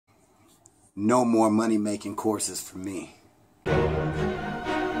no more money making courses for me.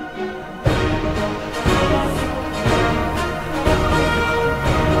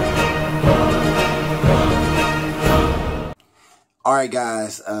 Alright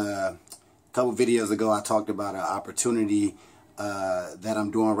guys, a couple videos ago I talked about an opportunity that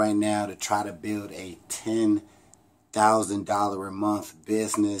I'm doing right now to try to build a $10,000 a month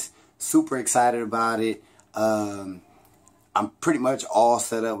business. Super excited about it. I'm pretty much all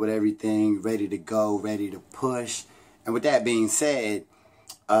set up with everything, ready to go, ready to push. And with that being said,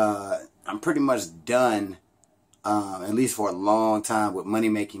 I'm pretty much done, at least for a long time, with money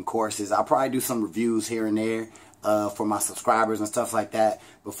making courses. I'll probably do some reviews here and there for my subscribers and stuff like that.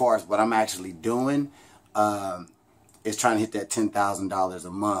 But as far as what I'm actually doing, is trying to hit that $10,000 a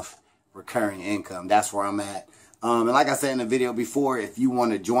month recurring income. That's where I'm at. And like I said in the video before, if you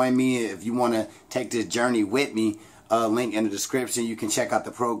want to join me, if you want to take this journey with me, link in the description. You can check out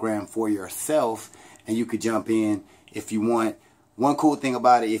the program for yourself and you could jump in if you want. One cool thing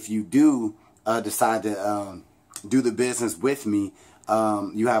about it, if you do decide to do the business with me,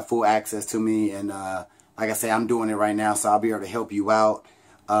 you have full access to me. And like I say, I'm doing it right now, so I'll be able to help you out.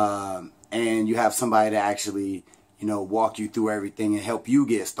 And you have somebody to actually, you know, walk you through everything and help you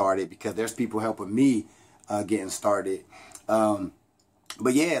get started, because there's people helping me getting started. But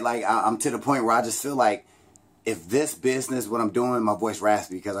yeah, like I'm to the point where I just feel like if this business, what I'm doing, my voice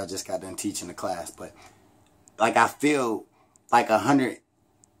raspy because I just got done teaching the class, but like I feel like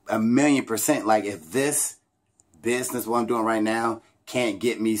 1,000,000%, like if this business, what I'm doing right now, can't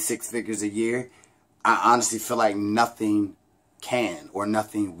get me 6 figures a year, I honestly feel like nothing can or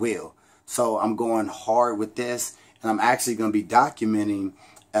nothing will. So I'm going hard with this, and I'm actually going to be documenting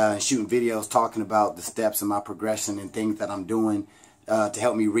shooting videos talking about the steps in my progression and things that I'm doing to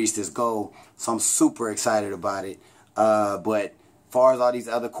help me reach this goal. So I'm super excited about it. But as far as all these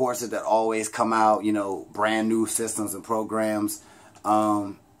other courses that always come out, you know, brand new systems and programs,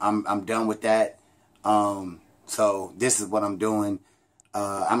 I'm done with that. So this is what I'm doing.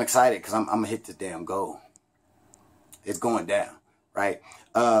 I'm excited because I'm gonna hit the damn goal. It's going down, right?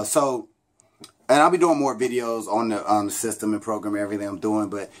 And I'll be doing more videos on the system and program, everything I'm doing.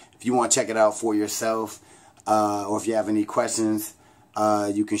 But if you want to check it out for yourself, or if you have any questions,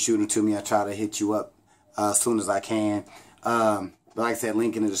 you can shoot them to me. I try to hit you up as soon as I can. But like I said,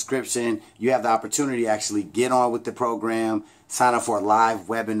 link in the description. You have the opportunity to actually get on with the program, sign up for a live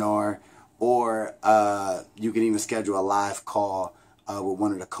webinar, or you can even schedule a live call with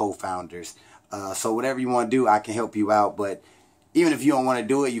one of the co-founders. So whatever you want to do, I can help you out. But even if you don't want to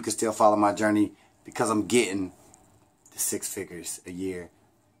do it, you can still follow my journey, because I'm getting the 6 figures a year,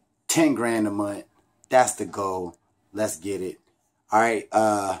 10 grand a month. That's the goal. Let's get it. All right.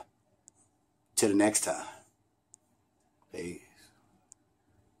 Till the next time. Hey.